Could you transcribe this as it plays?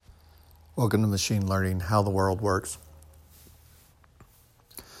Welcome to Machine Learning, How the World Works.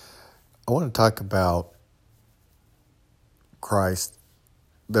 I want to talk about Christ.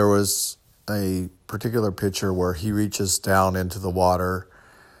 There was a particular picture where he reaches down into the water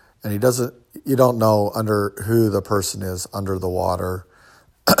and you don't know under who the person is under the water.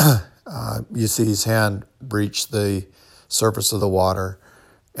 You see his hand breach the surface of the water,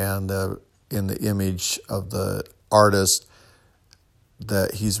 and in the image of the artist,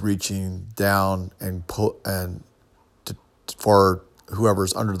 that he's reaching down and for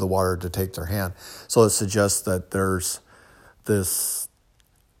whoever's under the water to take their hand. So it suggests that there's this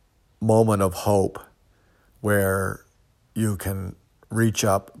moment of hope where you can reach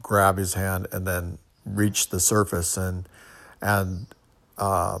up, grab his hand, and then reach the surface and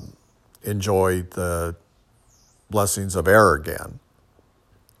enjoy the blessings of air again,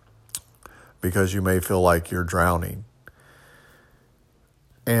 because you may feel like you're drowning.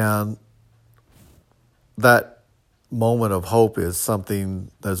 And that moment of hope is something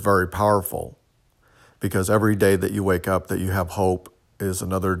that's very powerful, because every day that you wake up that you have hope is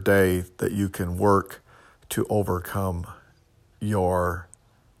another day that you can work to overcome your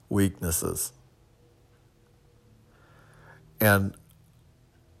weaknesses. And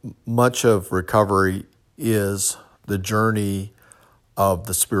much of recovery is the journey of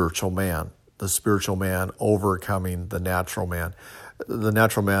the spiritual man overcoming the natural man. The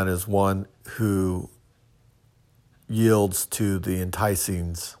natural man is one who yields to the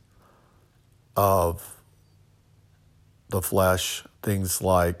enticings of the flesh, things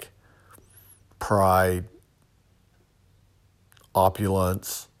like pride,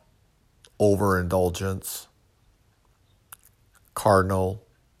 opulence, overindulgence,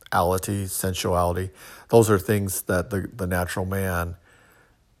 carnality, sensuality. Those are things that the natural man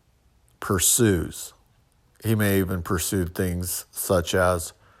pursues. He may even pursue things such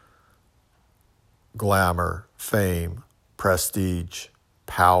as glamour, fame, prestige,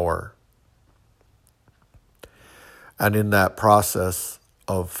 power. And in that process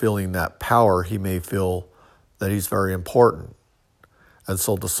of feeling that power, he may feel that he's very important. And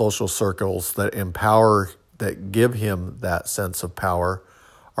so the social circles that give him that sense of power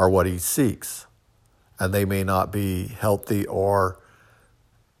are what he seeks. And they may not be healthy or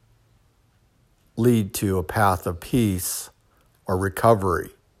lead to a path of peace or recovery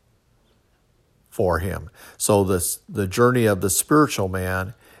for him. So the journey of the spiritual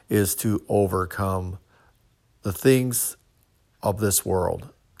man is to overcome the things of this world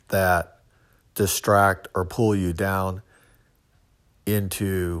that distract or pull you down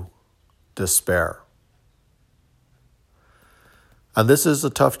into despair. And this is a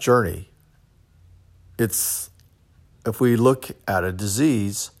tough journey. If we look at a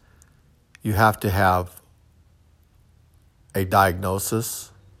disease, you have to have a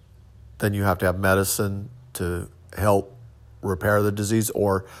diagnosis, then you have to have medicine to help repair the disease,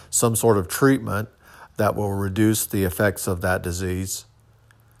 or some sort of treatment that will reduce the effects of that disease.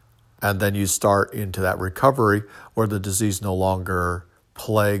 And then you start into that recovery where the disease no longer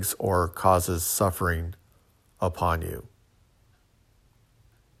plagues or causes suffering upon you.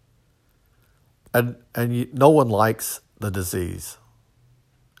 And no one likes the disease.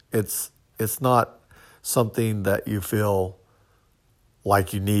 It's not something that you feel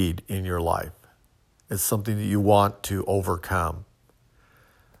like you need in your life. It's something that you want to overcome.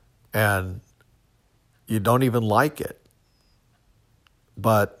 And you don't even like it.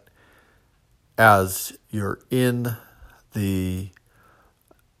 But as you're in the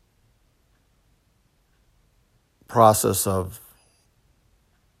process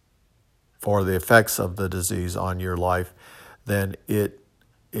for the effects of the disease on your life, then it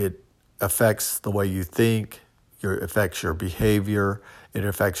affects the way you think, it affects your behavior, it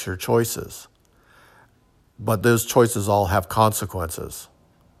affects your choices. But those choices all have consequences.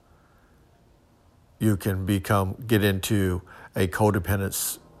 You can get into a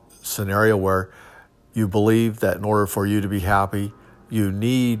codependent scenario where you believe that in order for you to be happy, you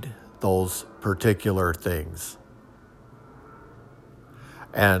need those particular things.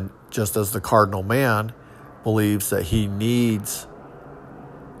 And just as the cardinal man believes that he needs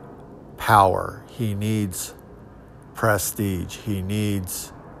power, he needs prestige, he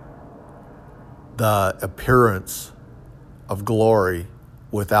needs the appearance of glory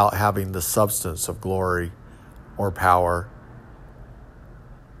without having the substance of glory or power,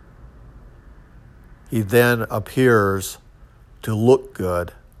 he then appears to look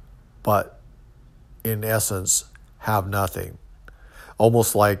good, but in essence have nothing.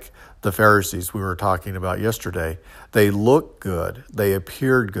 Almost like the Pharisees we were talking about yesterday. They looked good, they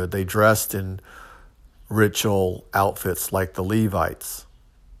appeared good, they dressed in ritual outfits like the Levites.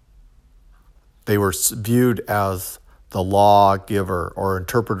 They were viewed as the lawgiver or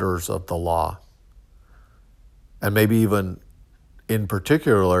interpreters of the law. And maybe even in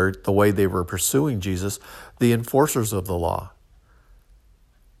particular, the way they were pursuing Jesus, the enforcers of the law,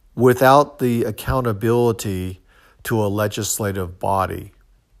 without the accountability to a legislative body.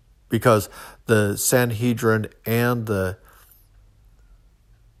 Because the Sanhedrin and the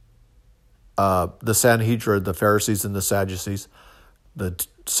Sanhedrin, the Pharisees and the Sadducees, the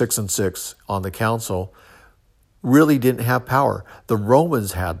 6 and 6 on the council, really didn't have power. The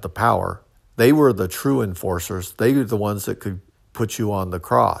Romans had the power. They were the true enforcers. They were the ones that could put you on the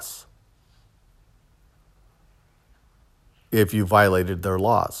cross if you violated their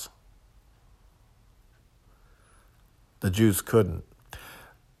laws. The Jews couldn't.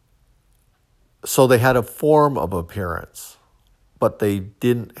 So they had a form of appearance, but they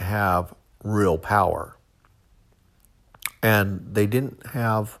didn't have real power. And they didn't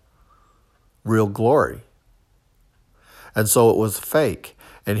have real glory. And so it was fake.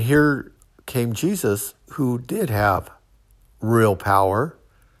 And here came Jesus, who did have real power,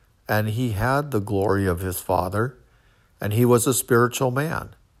 and he had the glory of his Father, and he was a spiritual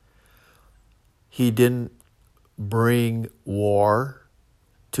man. He didn't bring war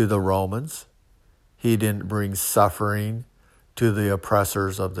to the Romans. He didn't bring suffering to the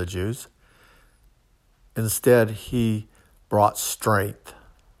oppressors of the Jews. Instead, he brought strength.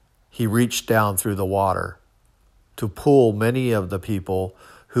 He reached down through the water to pull many of the people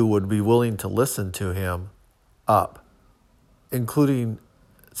who would be willing to listen to him up, including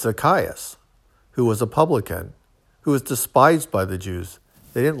Zacchaeus, who was a publican, who was despised by the Jews.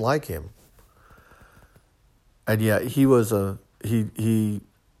 They didn't like him. And yet he was he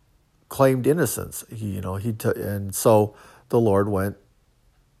claimed innocence. And so the Lord went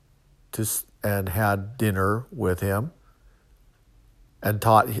to and had dinner with him and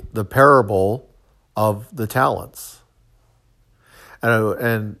taught the parable of the talents.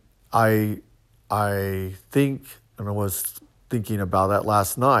 And I think, and I was thinking about that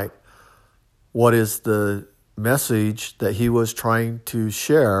last night, what is the message that he was trying to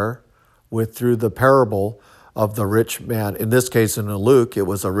share through the parable of the rich man? In this case, in Luke, it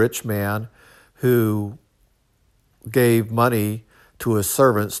was a rich man who gave money to his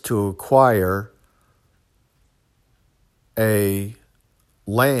servants to acquire a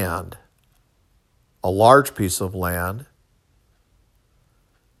large piece of land,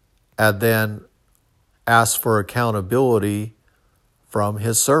 and then asked for accountability from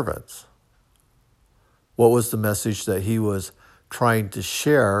his servants. What was the message that he was trying to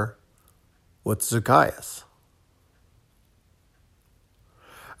share with Zacchaeus?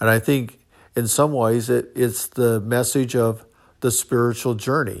 And I think in some ways it's the message of the spiritual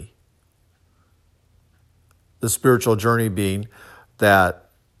journey. The spiritual journey being that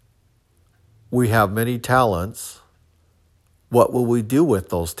we have many talents. What will we do with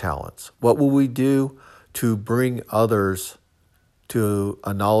those talents? What will we do to bring others to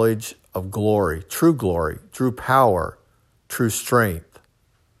a knowledge of glory, true power, true strength?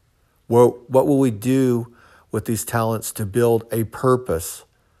 What will we do with these talents to build a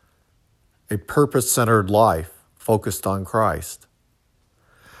purpose-centered life focused on Christ?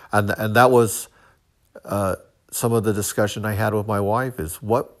 And that was some of the discussion I had with my wife is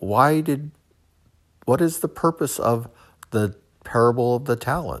what is the purpose of the parable of the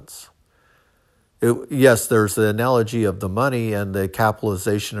talents? Yes, there's the analogy of the money and the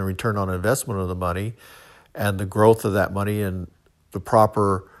capitalization and return on investment of the money and the growth of that money and the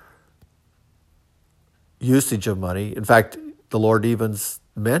proper usage of money. In fact, the Lord even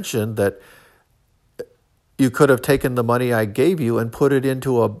mentioned that you could have taken the money I gave you and put it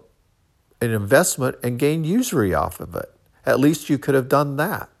into an investment and gained usury off of it. At least you could have done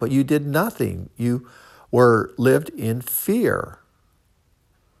that, but you did nothing. You lived in fear.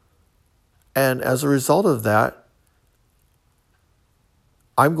 And as a result of that,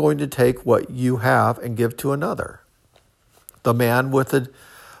 I'm going to take what you have and give to another. The man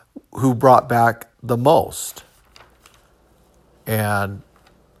who brought back the most. And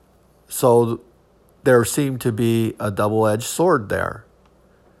so there seemed to be a double-edged sword there.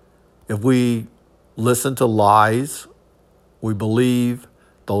 If we listen to lies, we believe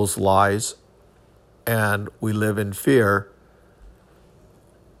those lies, and we live in fear,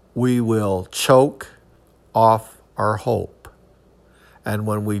 we will choke off our hope. And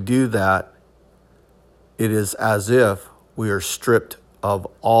when we do that, it is as if we are stripped of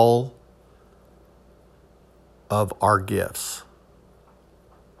all of our gifts.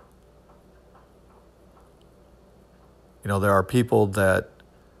 There are people that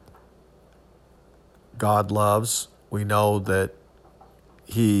God loves. We know that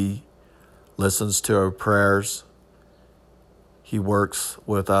He listens to our prayers. He works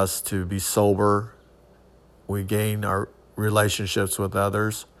with us to be sober. We gain our relationships with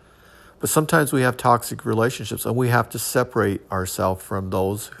others. But sometimes we have toxic relationships, and we have to separate ourselves from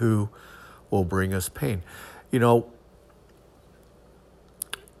those who will bring us pain. You know,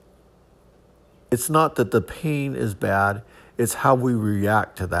 it's not that the pain is bad, it's how we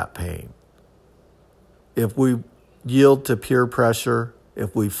react to that pain. If we yield to peer pressure,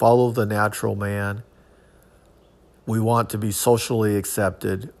 if we follow the natural man, we want to be socially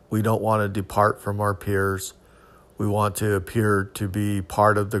accepted. We don't want to depart from our peers. We want to appear to be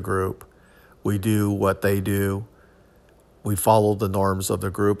part of the group. We do what they do. We follow the norms of the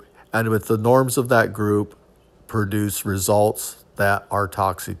group. And with the norms of that group produce results that are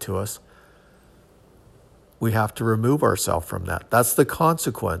toxic to us, we have to remove ourselves from that. That's the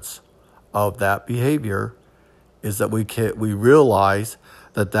consequence of that behavior, is that we realize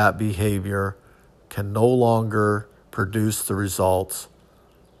that that behavior can no longer produce the results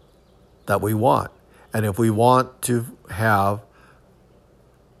that we want. And if we want to have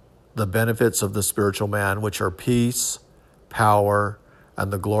the benefits of the spiritual man, which are peace, power,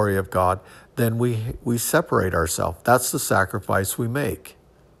 and the glory of God, then we separate ourselves. That's the sacrifice we make.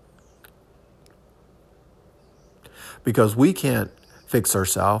 Because we can't fix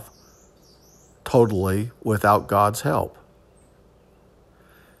ourselves totally without God's help.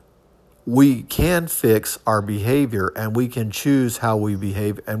 We can fix our behavior, and we can choose how we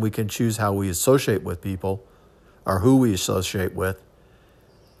behave, and we can choose how we associate with people, or who we associate with.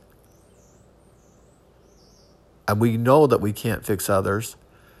 And we know that we can't fix others.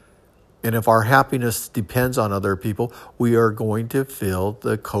 And if our happiness depends on other people, we are going to feel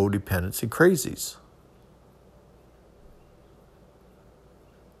the codependency crazies.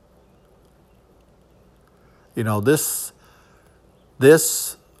 You know, this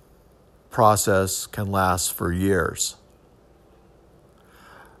process can last for years.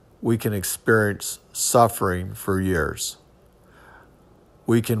 We can experience suffering for years.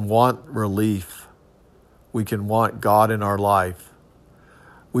 We can want relief. We can want God in our life.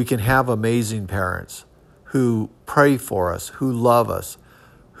 We can have amazing parents who pray for us, who love us,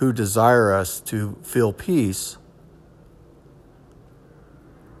 who desire us to feel peace.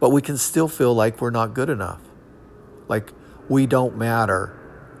 But we can still feel like we're not good enough, like we don't matter.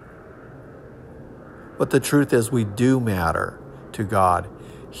 But the truth is, we do matter to God.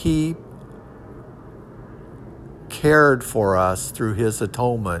 He cared for us through His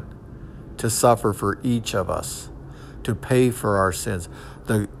atonement to suffer for each of us, to pay for our sins.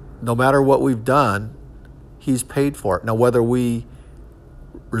 No matter what we've done, He's paid for it. Now, whether we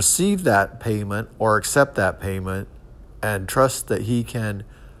receive that payment or accept that payment and trust that He can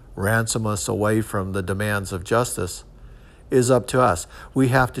ransom us away from the demands of justice is up to us. We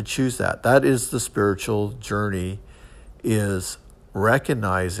have to choose that. That is the spiritual journey, is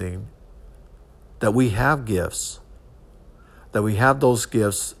recognizing that we have gifts, that we have those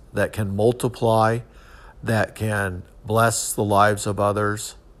gifts that can multiply, that can bless the lives of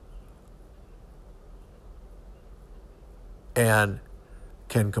others, and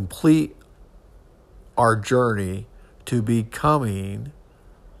can complete our journey to becoming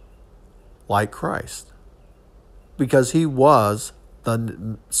like Christ. Because He was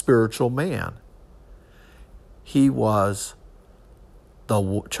the spiritual man. He was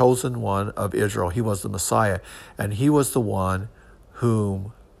the chosen one of Israel. He was the Messiah. And He was the one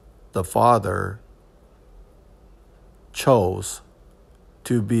whom the Father chose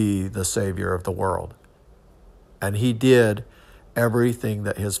to be the Savior of the world. And He did everything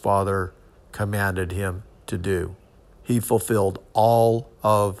that His Father commanded Him to do. He fulfilled all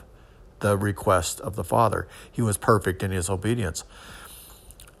of the request of the Father. He was perfect in His obedience.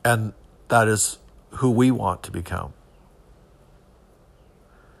 And that is who we want to become.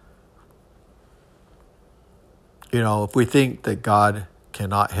 You know, if we think that God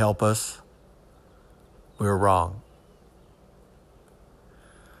cannot help us, we're wrong.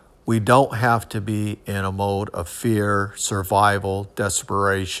 We don't have to be in a mode of fear, survival,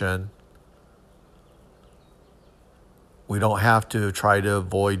 desperation. We don't have to try to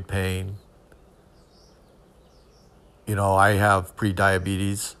avoid pain. You know, I have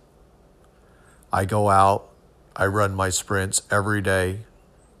prediabetes. I go out, I run my sprints every day.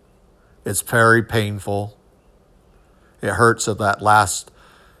 It's very painful. It hurts at that last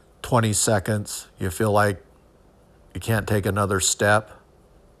 20 seconds. You feel like you can't take another step.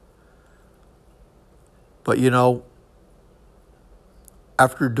 But you know,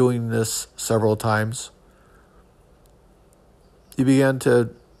 after doing this several times, you begin to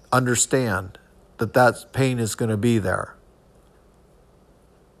understand that pain is going to be there.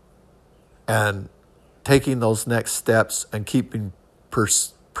 And taking those next steps and keeping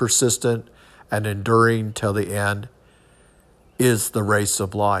persistent and enduring till the end is the race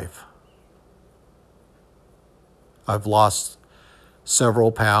of life. I've lost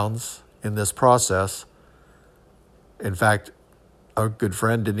several pounds in this process. In fact, a good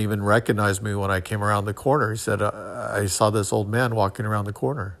friend didn't even recognize me when I came around the corner. He said, I saw this old man walking around the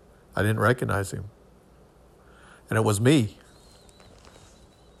corner. I didn't recognize him. And it was me.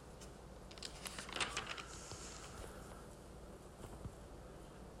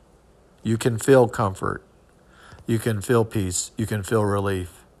 You can feel comfort. You can feel peace. You can feel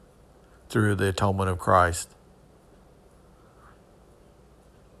relief through the atonement of Christ.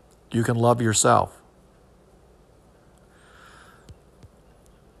 You can love yourself.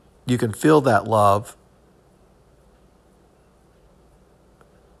 You can feel that love.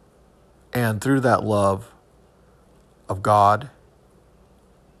 And through that love of God,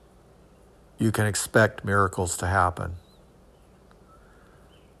 you can expect miracles to happen.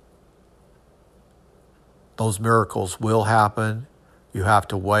 Those miracles will happen. You have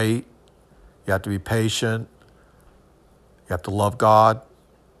to wait. You have to be patient. You have to love God.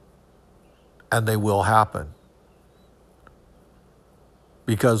 And they will happen.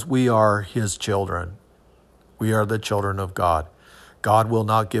 Because we are His children. We are the children of God. God will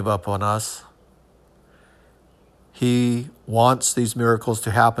not give up on us. He wants these miracles to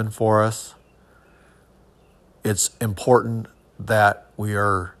happen for us. It's important that we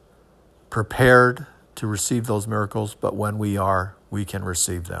are prepared to receive those miracles, but when we are, we can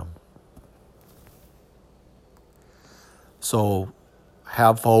receive them. So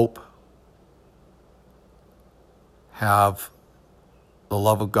have hope. Have the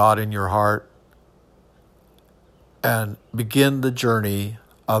love of God in your heart. And begin the journey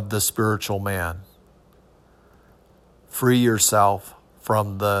of the spiritual man. Free yourself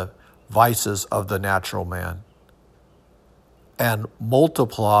from the vices of the natural man. And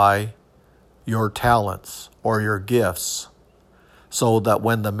multiply your talents or your gifts so that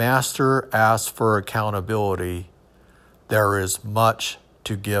when the master asks for accountability, there is much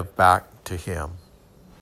to give back to him.